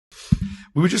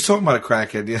We were just talking about a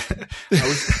crackhead. Yeah.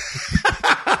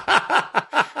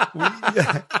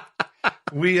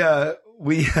 We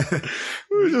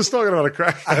were just talking about a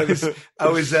crackhead. I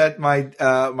was at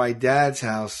my dad's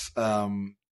house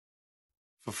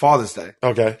for Father's Day.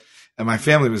 Okay. And my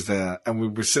family was there, and we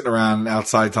were sitting around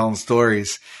outside telling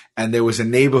stories. And there was a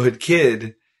neighborhood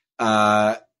kid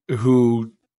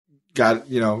who got,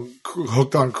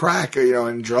 hooked on crack,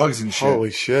 and drugs and shit. Holy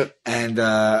shit. And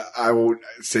I won't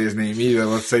say his name either.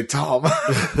 Let's say Tom.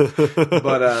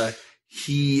 But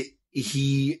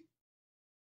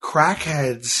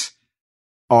crackheads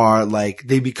are like,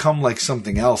 they become like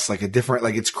something else, like a different,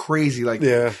 like it's crazy. Like,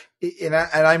 yeah. And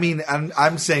I mean,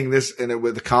 I'm saying this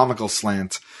with a comical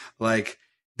slant. Like,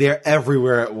 they're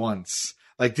everywhere at once.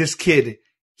 Like, this kid,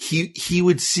 he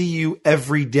would see you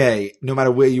every day, no matter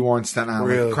where you are in Staten Island.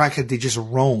 Really? Like, crackhead, they just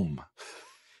roam.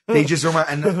 They just roam.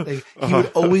 And like, he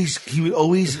would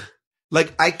always,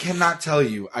 like, I cannot tell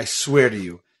you, I swear to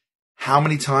you, how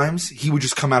many times he would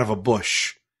just come out of a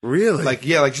bush. Really? Like,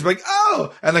 yeah, like, just like,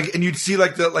 oh! And you'd see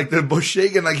like the bush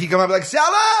shaking, like, he'd come up like,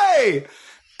 Sally!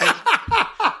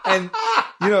 And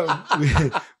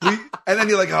and then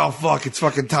you're like, oh fuck, it's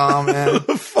fucking Tom, man.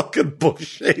 The fucking bush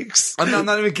shakes. I'm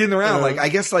not even kidding around. Like, I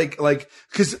guess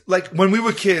cause like when we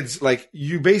were kids, like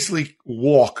you basically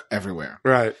walk everywhere.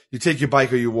 Right. You take your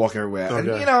bike or you walk everywhere.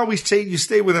 Okay. And you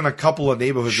stay within a couple of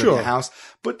neighborhoods of your house,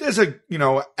 but there's a,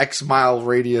 X mile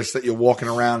radius that you're walking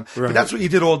around. Right. But that's what you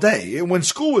did all day. And when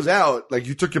school was out, like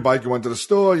you took your bike, you went to the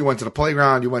store, you went to the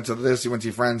playground, you went to this, you went to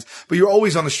your friends, but you're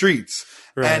always on the streets.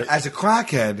 Right. And as a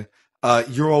crackhead,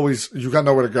 you got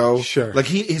nowhere to go. Sure. Like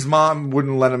his mom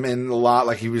wouldn't let him in a lot.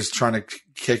 Like he was trying to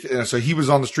kick, so he was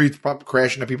on the streets,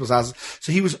 crashing at people's houses.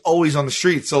 So he was always on the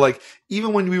streets. So like,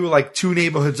 even when we were like 2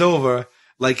 neighborhoods over,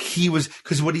 like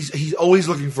cause what he's always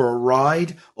looking for a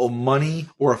ride or money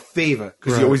or a favor.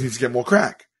 Cause he always needs to get more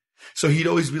crack. So he'd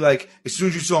always be like, as soon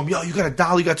as you saw him, yo, you got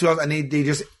 $1, you got $2. And they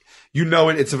just,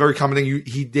 it's a very common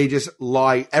thing. They just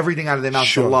lie everything out of their mouth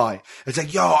to lie. It's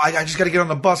like, yo, I just got to get on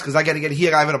the bus because I got to get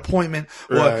here. I have an appointment.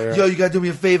 Or, yo, you got to do me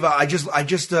a favor. I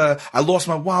lost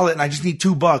my wallet and I just need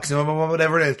 $2 and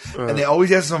whatever it is. And they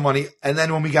always ask for money. And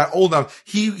then when we got old enough,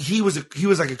 he was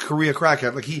like a career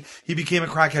crackhead. Like he became a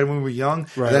crackhead when we were young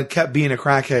and then kept being a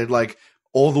crackhead like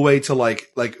all the way to like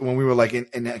when we were like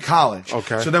in college.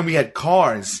 Okay. So then we had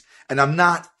cars. And I'm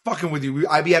not fucking with you.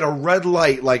 I'd be at a red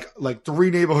light, like 3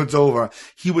 neighborhoods over.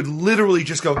 He would literally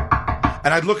just go,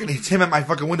 and I'd look at him at my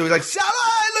fucking window. He's like, Sally,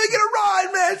 let me get a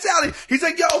ride, man, Sally. He's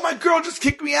like, yo, my girl just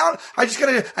kicked me out. I just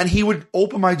gotta, and he would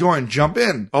open my door and jump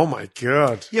in. Oh my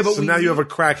God. Yeah, but so now you have a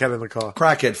crackhead in the car.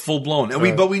 Crackhead, full blown.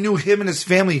 And but we knew him and his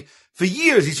family for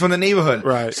years. He's from the neighborhood.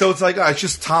 Right. So it's like, it's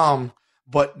just Tom.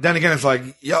 But then again, it's like,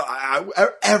 yo,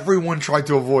 everyone tried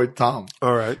to avoid Tom.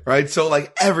 All right. Right? So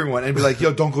like everyone, and be like,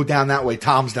 yo, don't go down that way.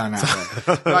 Tom's down that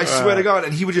way. I swear to God.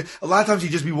 And he would a lot of times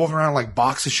he'd just be walking around like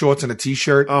boxer shorts and a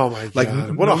t-shirt. Oh my God. Like,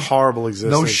 what a horrible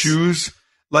existence. No shoes.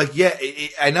 Like, yeah,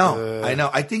 I know.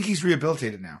 I think he's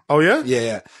rehabilitated now. Oh yeah?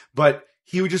 Yeah. But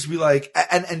he would just be like,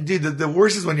 and dude, the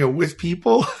worst is when you're with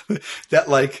people that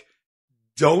like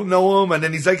don't know him. And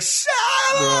then he's like,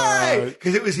 Sally!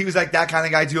 Cause he was like that kind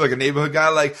of guy too, like a neighborhood guy,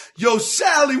 like, yo,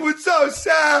 Sally, what's up,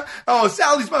 Sal? Oh,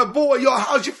 Sally's my boy. Yo,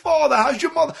 how's your father? How's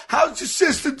your mother? How's your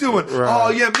sister doing? Right. Oh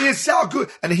yeah, me and Sal good.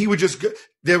 And he would just,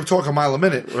 they would talk a mile a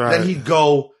minute. Right. Then he'd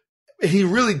go, he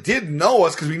really did know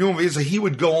us because we knew him. So he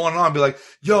would go on and on and be like,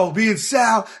 yo, me and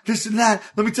Sal, this and that.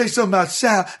 Let me tell you something about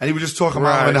Sal. And he would just talk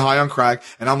about him high on crack.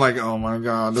 And I'm like, oh my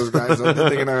God, those guys are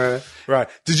thinking of it. Right.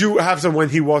 Did you have to, when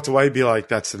he walked away, be like,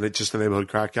 that's just a neighborhood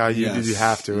crack guy? Did you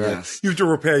have to, right? Yes. You have to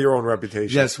repair your own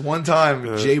reputation. Yes. One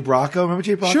time, Jay Bracco, remember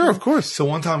Jay Bracco? Sure, of course. So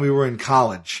one time we were in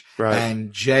college. Right.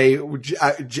 And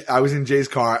I was in Jay's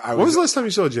car. When was the last time you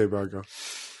saw Jay Bracco?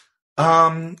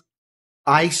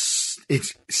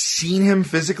 It's seen him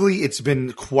physically. It's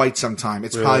been quite some time.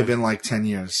 It's probably been like 10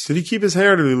 years. Did he keep his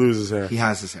hair or did he lose his hair? He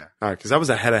has his hair. All right. Cause that was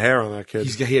a head of hair on that kid.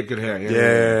 He had good hair.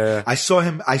 Yeah. I saw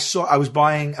him. I was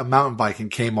buying a mountain bike in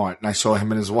Kmart and I saw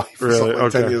him and his wife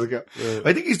like 10 years ago. Really?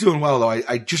 I think he's doing well though.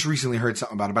 I just recently heard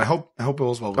something about it, but I hope it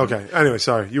was well. Okay. Anyway,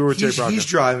 sorry. You were with Jay Bracco. He's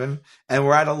driving and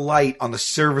we're at a light on the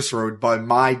service road by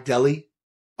my deli.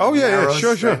 Oh yeah,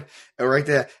 sure. Right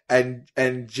there, and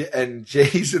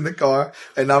Jay's in the car,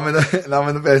 and I'm in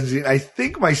the passenger seat. I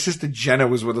think my sister Jenna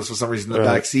was with us for some reason in the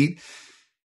back seat,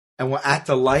 and we're at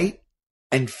the light,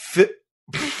 and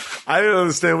I didn't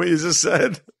understand what you just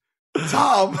said,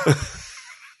 Tom.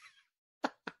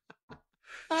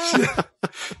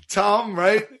 Tom,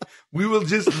 right? We will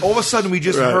just all of a sudden we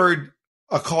just heard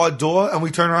a car door, and we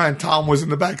turned around, and Tom was in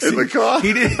the back seat. In the car?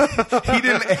 He didn't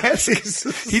ask.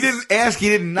 He didn't ask. He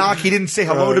didn't knock. He didn't say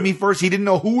hello to me first. He didn't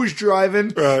know who was driving.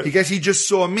 Right. I guess he just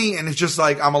saw me, and it's just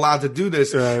like, I'm allowed to do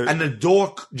this. Right. And the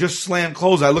door just slammed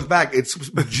closed. I look back. It's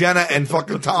Jenna and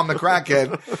fucking Tom the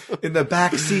crackhead in the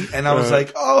back seat. And I was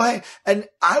like, oh, hey. And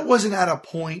I wasn't at a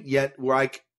point yet where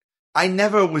I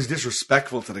never was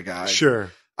disrespectful to the guy.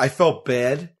 Sure. I felt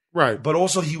bad. Right. But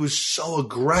also he was so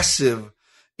aggressive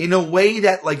in a way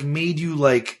that like made you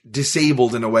like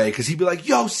disabled in a way. Cause he'd be like,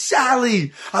 yo,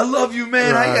 Sally, I love you,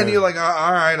 man. Right. And you're like,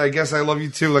 all right, I guess I love you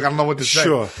too. Like, I don't know what to say.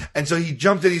 Sure. And so he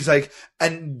jumped in. He's like,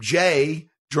 and Jay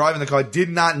driving the car did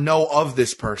not know of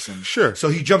this person. Sure. So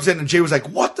he jumps in and Jay was like,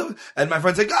 what the? And my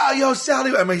friend's like, oh, yo,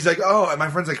 Sally. And he's like, oh, and my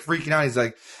friend's like freaking out. He's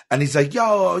like,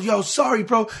 yo, sorry,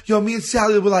 bro. Yo, me and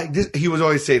Sally were like this. He would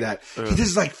always say that. This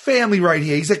is like family right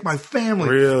here. He's like my family.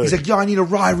 Really? He's like, yo, I need a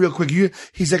ride real quick.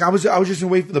 He's like, I was just gonna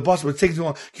wait for the bus, but it's taking too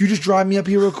long. Can you just drive me up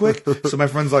here real quick? So my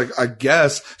friend's like, I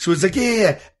guess. So it's like,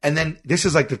 yeah. And then this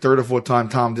is like the third or fourth time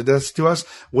Tom did this to us.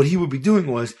 What he would be doing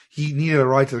was he needed a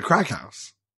ride to the crack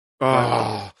house.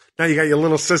 Oh. Now you got your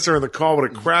little sister in the car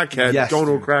with a crackhead going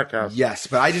to a crack house. Yes,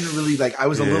 but I didn't really I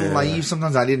was a little naive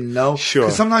sometimes. I didn't know. Sure.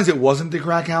 Because sometimes it wasn't the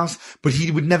crack house, but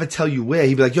he would never tell you where.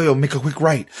 He'd be like, yo, make a quick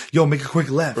right. Yo, make a quick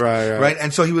left. Right.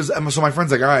 And so so my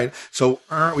friend's like, all right. So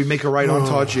we make a right on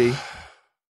Taji.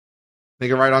 Make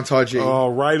a right on Taji. Oh,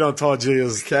 right on Taji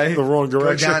is the wrong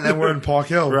direction. Go down, and we're in Park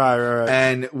Hill. Right.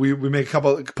 And we make a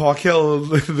couple, Park Hill,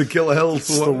 the Killer Hills.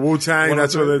 It's the Wu-Tang.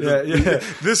 That's what it is. Yeah.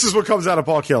 This is what comes out of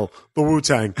Park Hill. The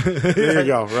Wu-Tang. There you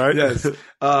go, right? Yes.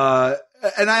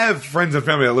 And I have friends and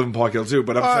family that live in Park Hill too,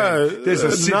 but I'm saying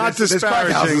there's not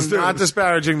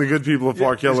disparaging the good people of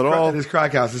Park Hill at all. There's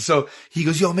crack houses. So he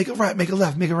goes, yo, make a right, make a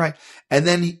left, make a right. And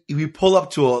then we pull up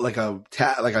to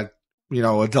a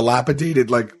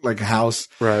dilapidated like house,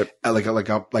 right? Like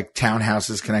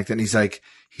townhouses connected. And he's like,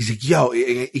 yo,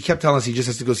 he kept telling us he just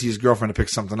has to go see his girlfriend to pick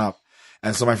something up.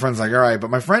 And so my friend's like, all right,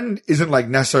 but my friend isn't like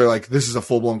necessarily like, this is a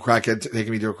full blown crackhead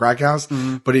taking me to a crack house,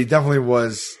 but he definitely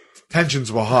was.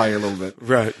 Tensions were high a little bit.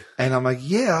 Right. And I'm like,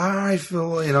 yeah, all right,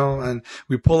 Phil, and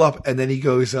we pull up and then he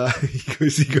goes, yo,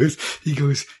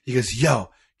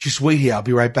 just wait here. I'll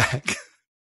be right back.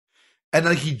 And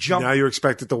like he jumped. Now you're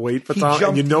expected to wait for Tom,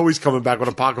 and you know he's coming back with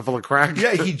a pocket full of crack.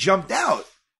 Yeah, he jumped out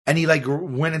and he like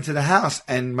went into the house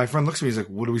and my friend looks at me, he's like,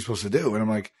 what are we supposed to do? And I'm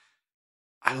like,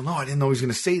 I don't know. I didn't know he was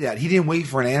going to say that. He didn't wait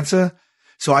for an answer.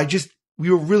 So we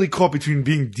were really caught between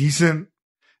being decent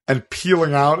and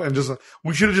peeling out and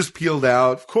we should have just peeled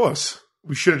out. Of course.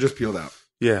 We should have just peeled out.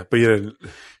 Yeah, but you didn't.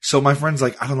 So my friend's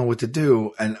like, I don't know what to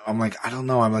do. And I'm like, I don't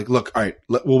know. I'm like, look, all right,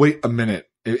 we'll wait a minute.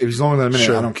 If he's longer than a minute,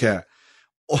 sure. I don't care.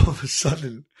 All of a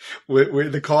sudden,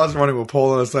 the car's running, we're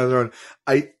pulling on the side of the road.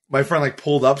 My friend like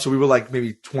pulled up. So we were like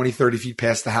maybe 20, 30 feet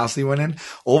past the house he went in.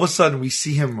 All of a sudden we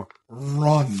see him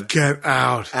run. Get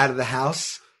out of the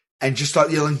house. And just start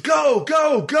yelling, go,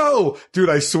 go, go. Dude,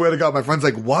 I swear to God, my friend's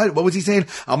like, what? What was he saying?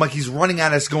 I'm like, he's running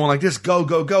at us going like this, go,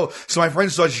 go, go. So my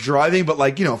friend starts driving, but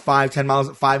like, 5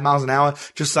 miles an hour,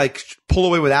 just like pull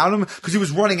away without him because he was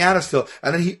running at us still.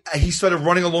 And then he started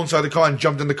running alongside the car and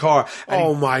jumped in the car.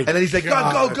 And and then he's like,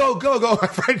 go, go, go, go, go. My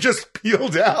friend just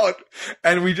peeled out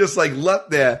and we just like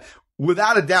leapt there.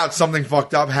 Without a doubt, something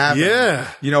fucked up happened.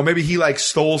 Yeah. Maybe he like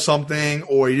stole something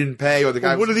or he didn't pay or the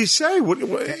guy. What did he say? What?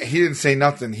 He didn't say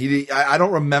nothing. I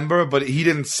don't remember, but he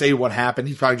didn't say what happened.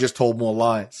 He probably just told more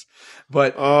lies.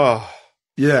 But,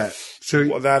 yeah.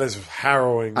 So that is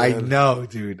harrowing, man. I know,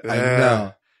 dude. Yeah. I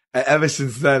know. And ever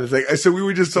since then, it's like, so we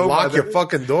were just talking about your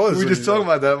fucking doors. We were just talking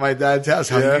about that at my dad's house.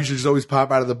 How he usually just always pop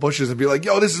out of the bushes and be like,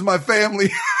 yo, this is my family.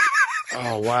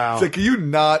 Oh, wow. It's like, can you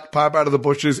not pop out of the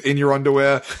bushes in your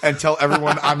underwear and tell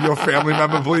everyone I'm your family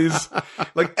member, please?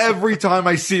 Like every time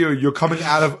I see you, you're coming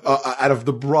out of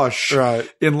the brush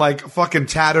in like fucking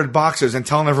tattered boxers and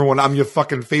telling everyone I'm your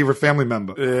fucking favorite family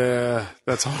member. Yeah,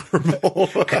 that's horrible.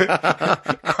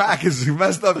 Crack is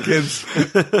messed up, kids.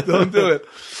 Don't do it.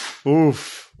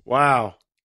 Oof. Wow.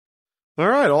 All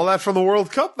right, all that from the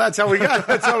World Cup. That's how we got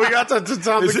to Tom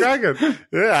the Crackhead.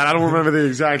 Yeah, I don't remember the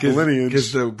exact lineage.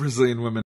 Because the Brazilian women